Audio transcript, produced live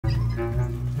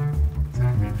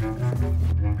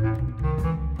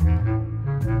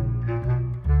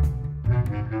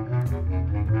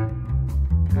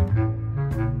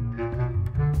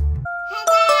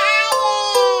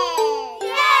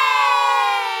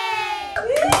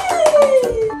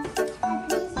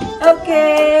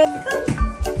okay.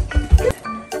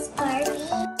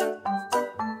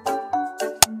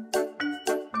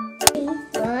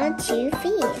 One, two,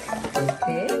 three.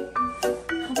 Okay.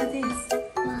 How about this?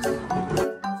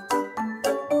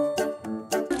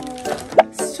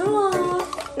 Straw.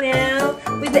 Now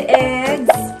with the eggs.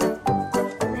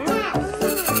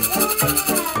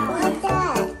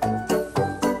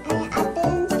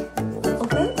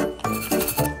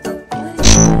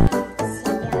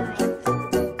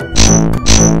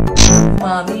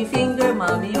 Mommy finger,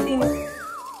 mommy finger.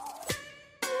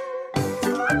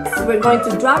 We're going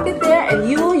to drop it there, and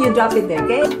you drop it there,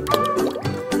 okay?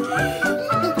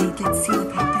 Wait, let's see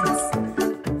what happens.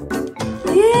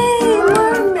 Yay,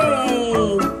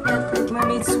 mermaid! Let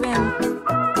mermaid swim.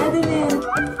 Adelynn,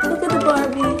 look at the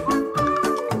Barbie.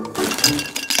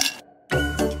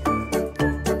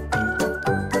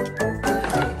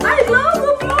 I love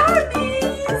the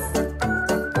Barbies!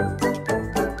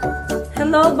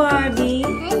 Hello, Barbie.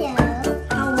 Hello.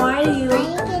 How are you?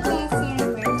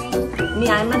 Me,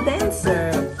 I'm a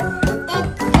dancer.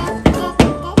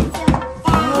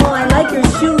 Oh, I like your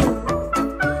shoe.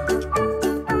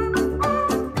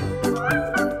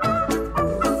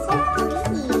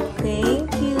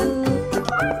 Thank you.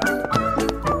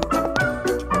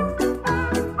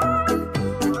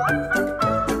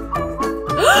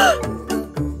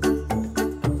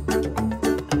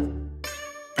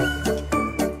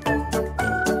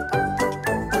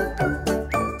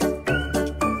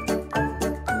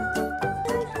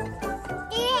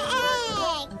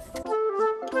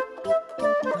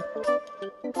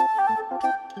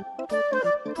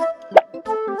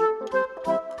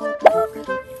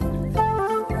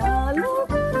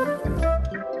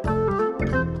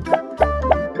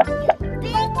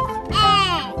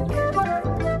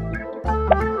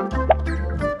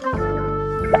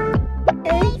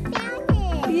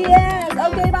 Yes.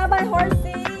 Okay. Bye, bye,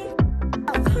 horsey.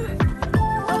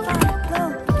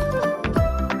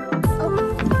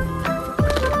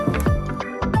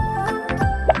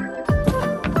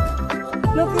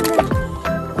 Look at it.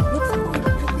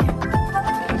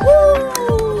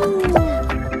 Woo!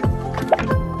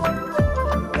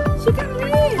 She can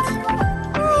reach.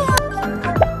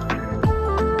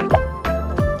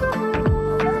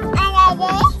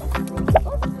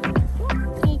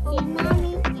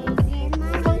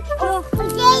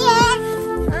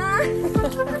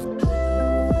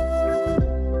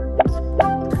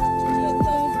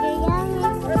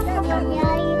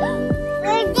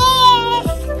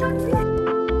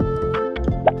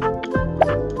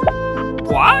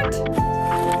 What?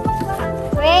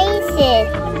 Races.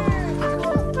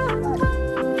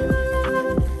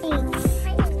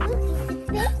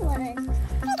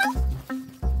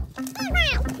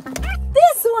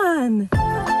 This one.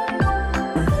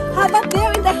 How about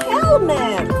there in the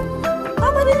helmet?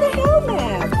 How about in the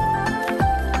helmet?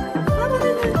 How about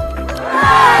in the...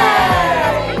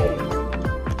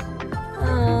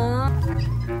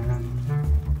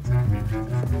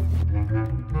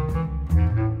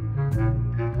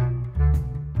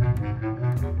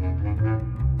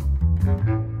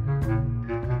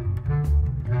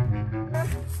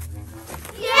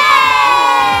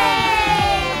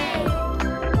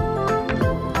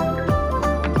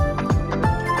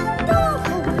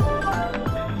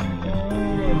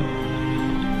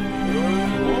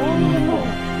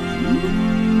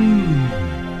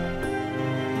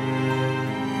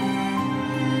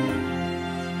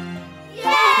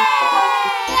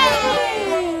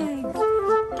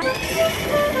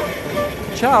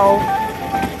 Ciao.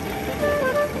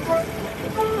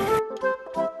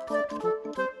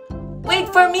 Wait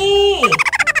for me!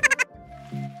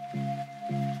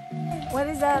 What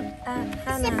is that, It's a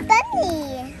Hannah?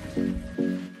 bunny.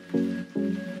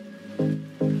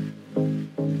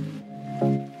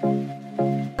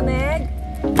 An egg?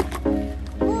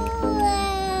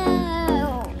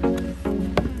 Wow.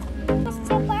 It's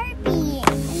a Barbie.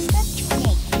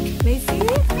 Lipstick. Macy?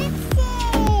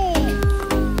 Lipstick.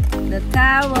 The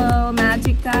towel,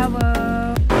 magic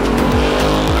towel.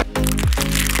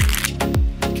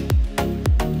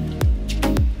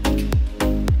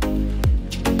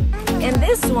 And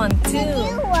this one too.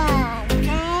 New one.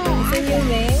 It's a new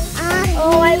ring.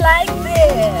 Oh, I like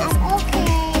this.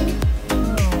 Okay.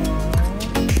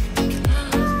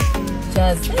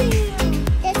 Just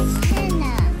This is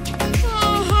Hannah.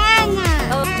 Hey,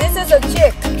 Hannah. oh, this is a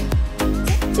chick.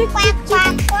 Chick, Quack,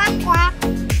 quack, quack, quack.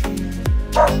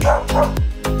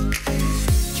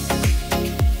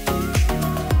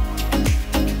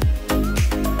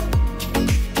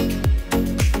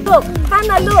 Look,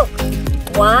 Hannah, look.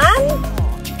 One,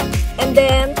 and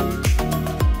then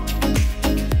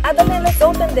Adelynn, let's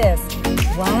Let's open this.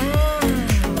 Wow.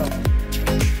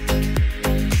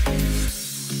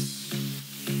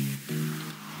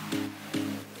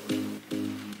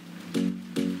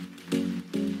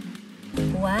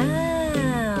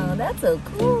 Wow, that's so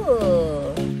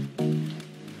cool.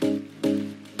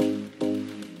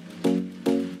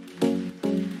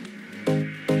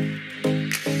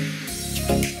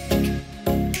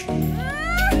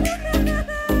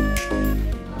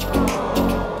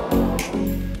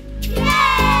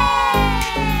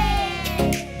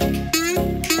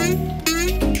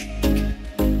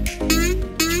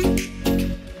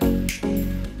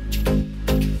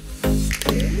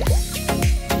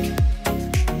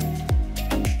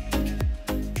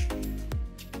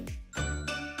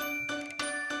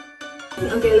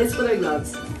 Okay, let's put our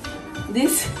gloves.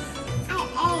 This.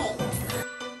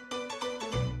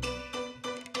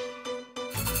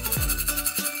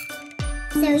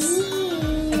 So huge.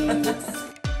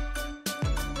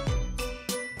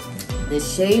 The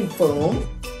shave foam.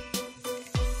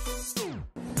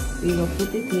 We will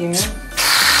put it here.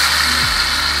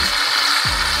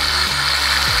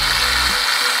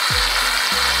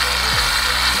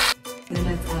 Then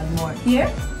let's add more here.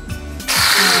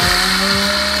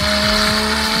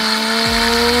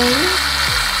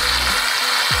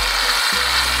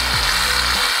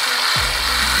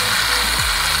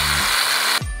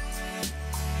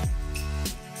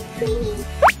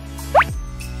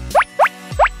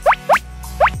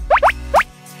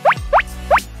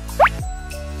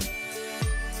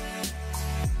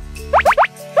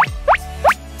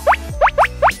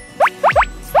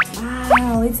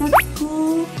 Wow, it's so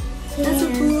cool. That's so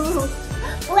cool.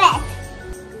 Wet.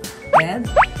 Red?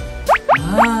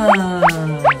 Wow.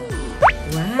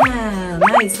 Wow,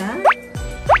 nice, huh?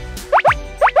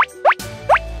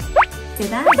 See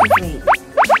that? Just wait.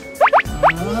 Oh.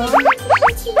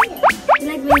 You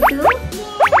like green too?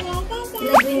 You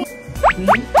like green?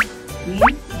 Green? Green?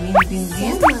 Green, green,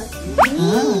 green? Oh.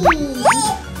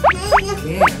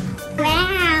 Yeah.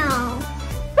 Wow.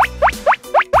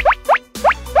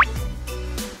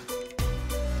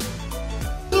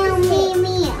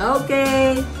 Me.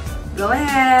 Okay, go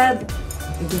ahead.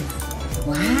 Again.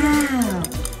 Wow.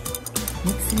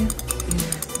 Mix it.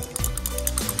 Yeah.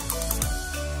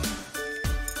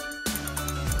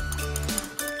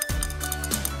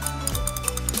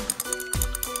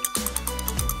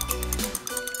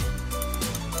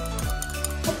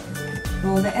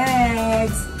 Roll the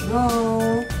eggs.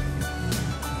 Roll.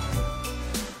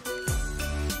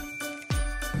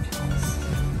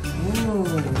 Ooh.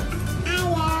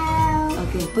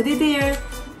 Okay, put it here.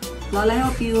 Lola,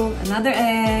 help you. Another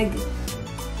egg.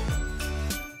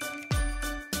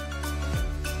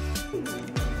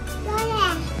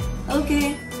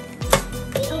 Okay.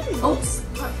 Oops.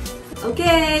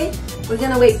 Okay. We're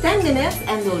gonna wait 10 minutes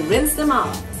and we'll rinse them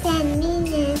off. 10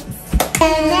 minutes.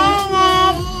 10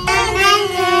 minutes.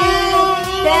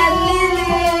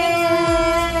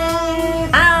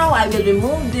 Ow, I will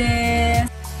remove this.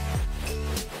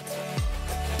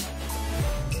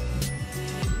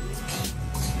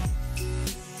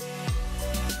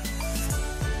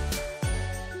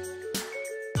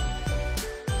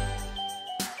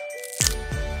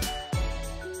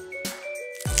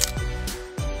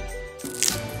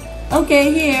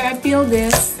 Okay, here, I peel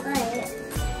this.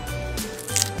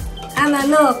 Anna,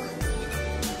 look.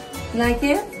 Like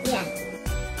it? Yeah.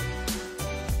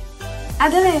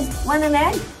 Adelynn, want an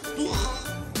egg?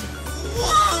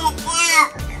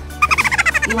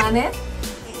 You want it?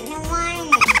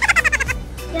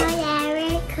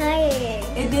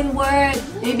 It didn't work.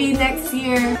 Maybe next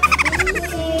year.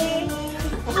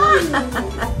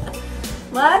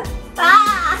 What?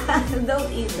 Ah!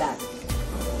 Don't eat that.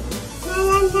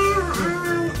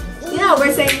 You know,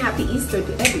 we're saying Happy Easter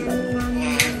to everybody.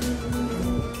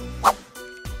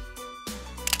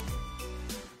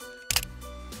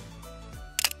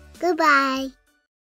 Goodbye.